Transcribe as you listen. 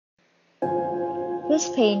This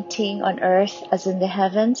painting on earth as in the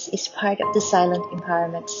heavens is part of the Silent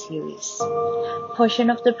Empowerment series. Portion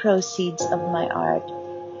of the proceeds of my art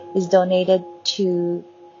is donated to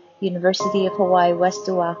University of Hawaii West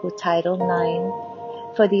Oahu Title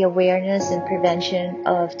IX for the awareness and prevention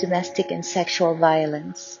of domestic and sexual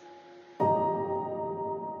violence.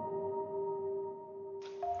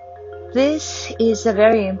 This is a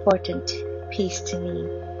very important piece to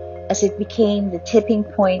me, as it became the tipping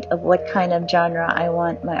point of what kind of genre I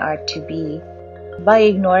want my art to be. By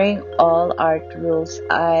ignoring all art rules,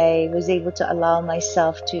 I was able to allow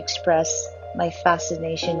myself to express my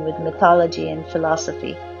fascination with mythology and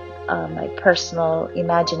philosophy, my personal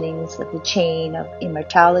imaginings of the chain of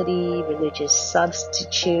immortality, religious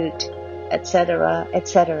substitute, etc.,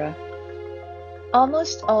 etc.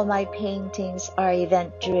 Almost all my paintings are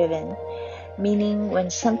event-driven, meaning when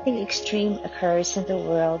something extreme occurs in the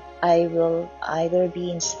world, I will either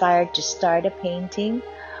be inspired to start a painting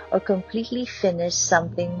or completely finish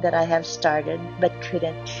something that I have started but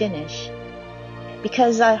couldn't finish.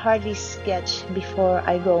 Because I hardly sketch before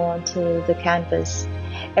I go onto the canvas,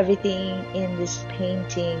 everything in this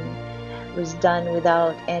painting was done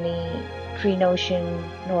without any pre-notion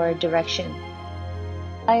nor direction.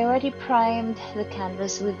 I already primed the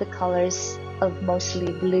canvas with the colors of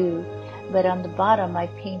mostly blue, but on the bottom I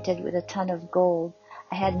painted with a ton of gold.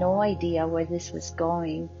 I had no idea where this was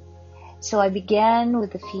going. So I began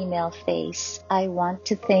with the female face. I want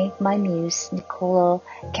to thank my muse, Nicole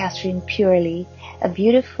Catherine Purley, a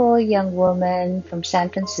beautiful young woman from San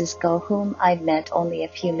Francisco whom I met only a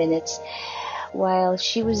few minutes while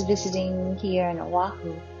she was visiting here in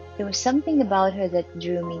Oahu. There was something about her that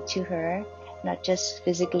drew me to her, not just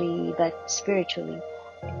physically but spiritually.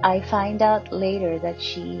 I find out later that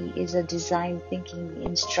she is a design thinking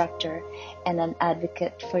instructor and an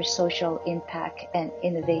advocate for social impact and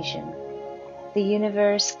innovation. The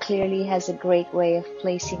universe clearly has a great way of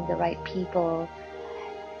placing the right people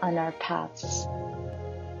on our paths.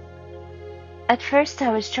 At first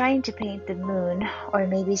I was trying to paint the moon or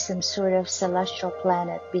maybe some sort of celestial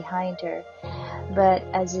planet behind her, but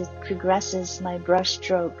as it progresses, my brush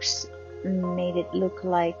strokes made it look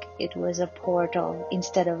like it was a portal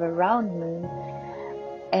instead of a round moon,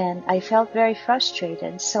 and I felt very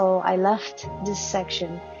frustrated, so I left this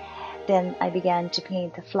section. Then I began to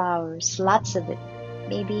paint the flowers, lots of it.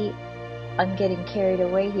 Maybe I'm getting carried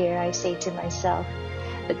away here, I say to myself,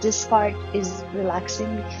 but this part is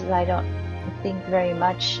relaxing because I don't think very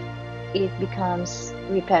much. It becomes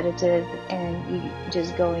repetitive and you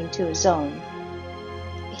just go into a zone.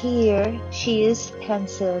 Here she is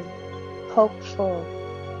pensive, hopeful,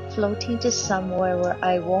 floating to somewhere where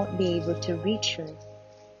I won't be able to reach her.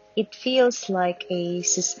 It feels like a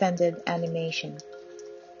suspended animation.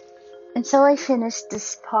 And so I finished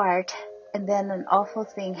this part, and then an awful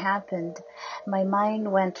thing happened. My mind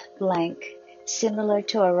went blank, similar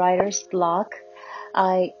to a writer's block.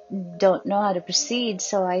 I don't know how to proceed,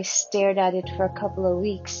 so I stared at it for a couple of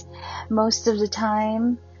weeks. Most of the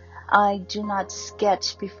time, I do not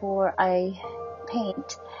sketch before I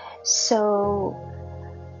paint, so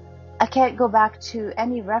I can't go back to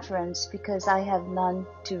any reference because I have none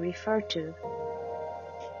to refer to.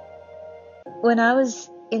 When I was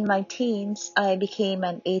in my teens, I became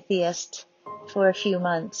an atheist for a few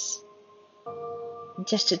months,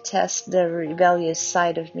 just to test the rebellious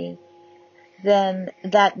side of me. Then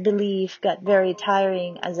that belief got very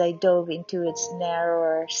tiring as I dove into its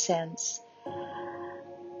narrower sense.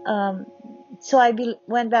 So I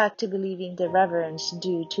went back to believing the reverence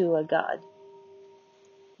due to a God.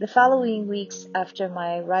 The following weeks after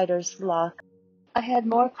my writer's block, I had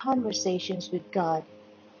more conversations with God.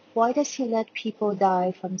 Why does He let people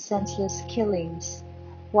die from senseless killings?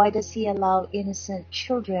 Why does He allow innocent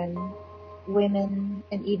children, women,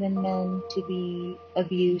 and even men to be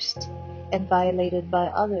abused and violated by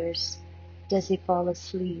others? Does He fall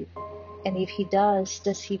asleep? And if He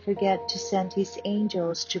does He forget to send His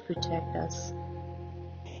angels to protect us?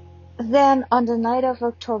 Then, on the night of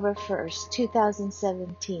October 1st,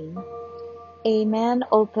 2017, a man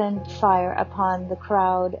opened fire upon the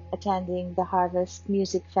crowd attending the Harvest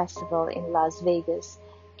Music Festival in Las Vegas,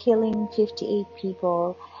 killing 58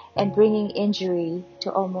 people and bringing injury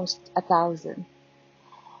to almost 1,000.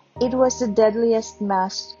 It was the deadliest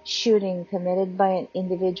mass shooting committed by an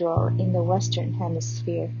individual in the Western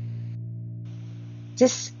Hemisphere.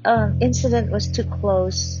 This incident was too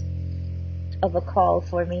close of a call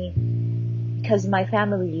for me because my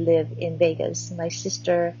family live in Vegas. My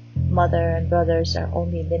sister, mother, and brothers are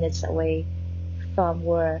only minutes away from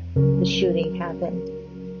where the shooting happened.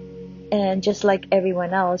 And just like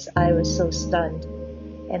everyone else, I was so stunned.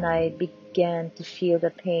 and I began to feel the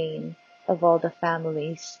pain of all the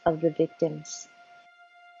families of the victims.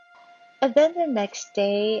 And then the next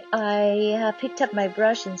day, I picked up my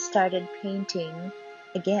brush and started painting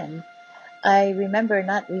again. I remember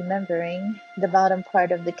not remembering, the bottom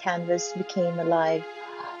part of the canvas became alive.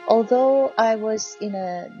 Although I was in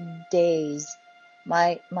a daze,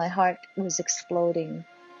 my heart was exploding.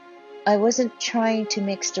 I wasn't trying to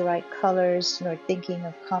mix the right colors, nor thinking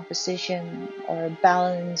of composition or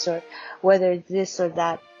balance or whether this or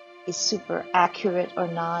that is super accurate or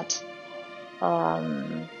not.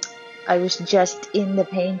 Um, I was just in the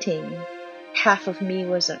painting. Half of me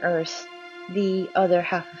was on earth. The other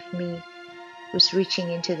half of me was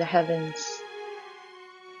reaching into the heavens.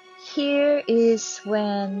 Here is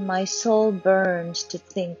when my soul burns to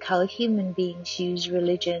think how human beings use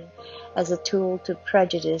religion as a tool to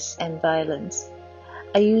prejudice and violence.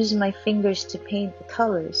 I use my fingers to paint the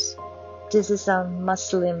colors. This is a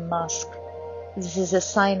Muslim mosque. This is a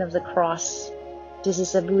sign of the cross. This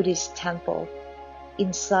is a Buddhist temple.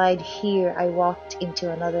 Inside here, I walked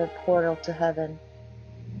into another portal to heaven,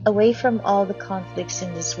 away from all the conflicts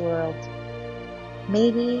in this world.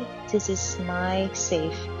 Maybe this is my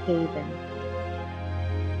safe haven.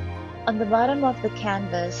 On the bottom of the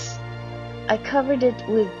canvas, I covered it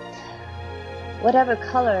with whatever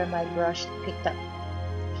color my brush picked up.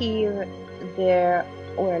 Here, there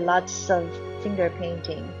were lots of finger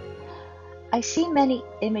painting. I see many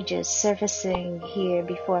images surfacing here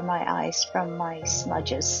before my eyes from my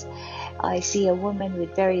smudges. I see a woman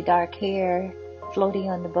with very dark hair floating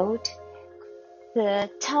on the boat.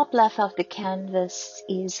 The top left of the canvas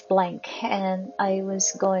is blank, and I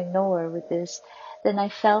was going nowhere with this. Then I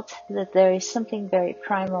felt that there is something very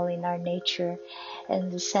primal in our nature,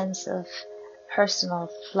 and the sense of personal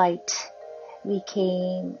flight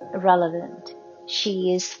became relevant.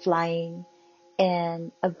 She is flying,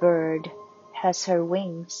 and a bird has her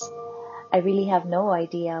wings. I really have no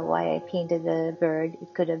idea why I painted the bird.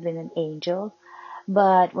 It could have been an angel.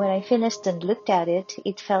 But when I finished and looked at it,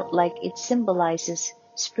 it felt like it symbolizes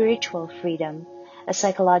spiritual freedom, a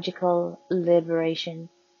psychological liberation,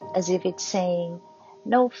 as if it's saying,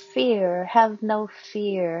 no fear, have no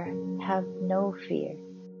fear, have no fear.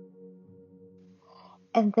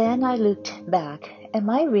 And then I looked back. Am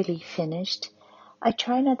I really finished? I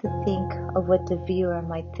try not to think of what the viewer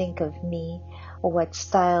might think of me, or what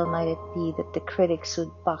style might it be that the critics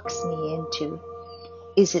would box me into.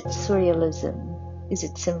 Is it surrealism? Is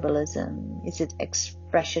it symbolism? Is it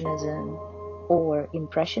expressionism or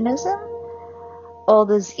impressionism? All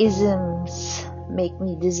those isms make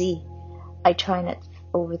me dizzy. I try not to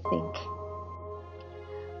overthink.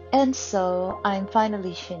 And so I'm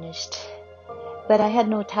finally finished. But I had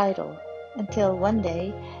no title until one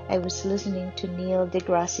day I was listening to Neil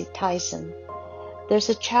deGrasse Tyson. There's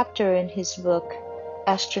a chapter in his book,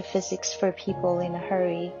 Astrophysics for People in a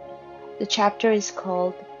Hurry. The chapter is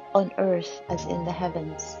called On Earth as in the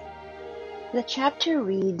Heavens. The chapter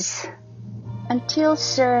reads, until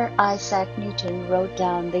Sir Isaac Newton wrote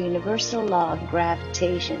down the universal law of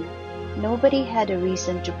gravitation, nobody had a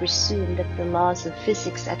reason to presume that the laws of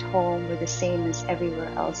physics at home were the same as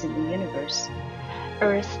everywhere else in the universe.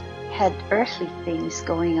 Earth had earthly things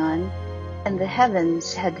going on, and the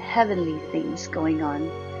heavens had heavenly things going on.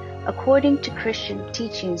 According to Christian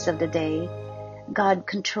teachings of the day, God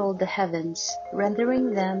controlled the heavens,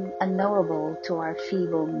 rendering them unknowable to our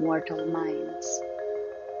feeble mortal minds.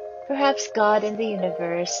 Perhaps God and the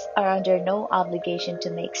universe are under no obligation to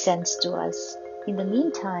make sense to us. In the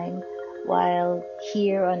meantime, while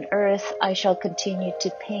here on earth, I shall continue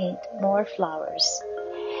to paint more flowers.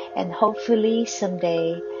 And hopefully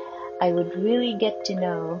someday I would really get to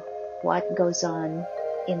know what goes on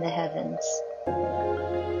in the heavens.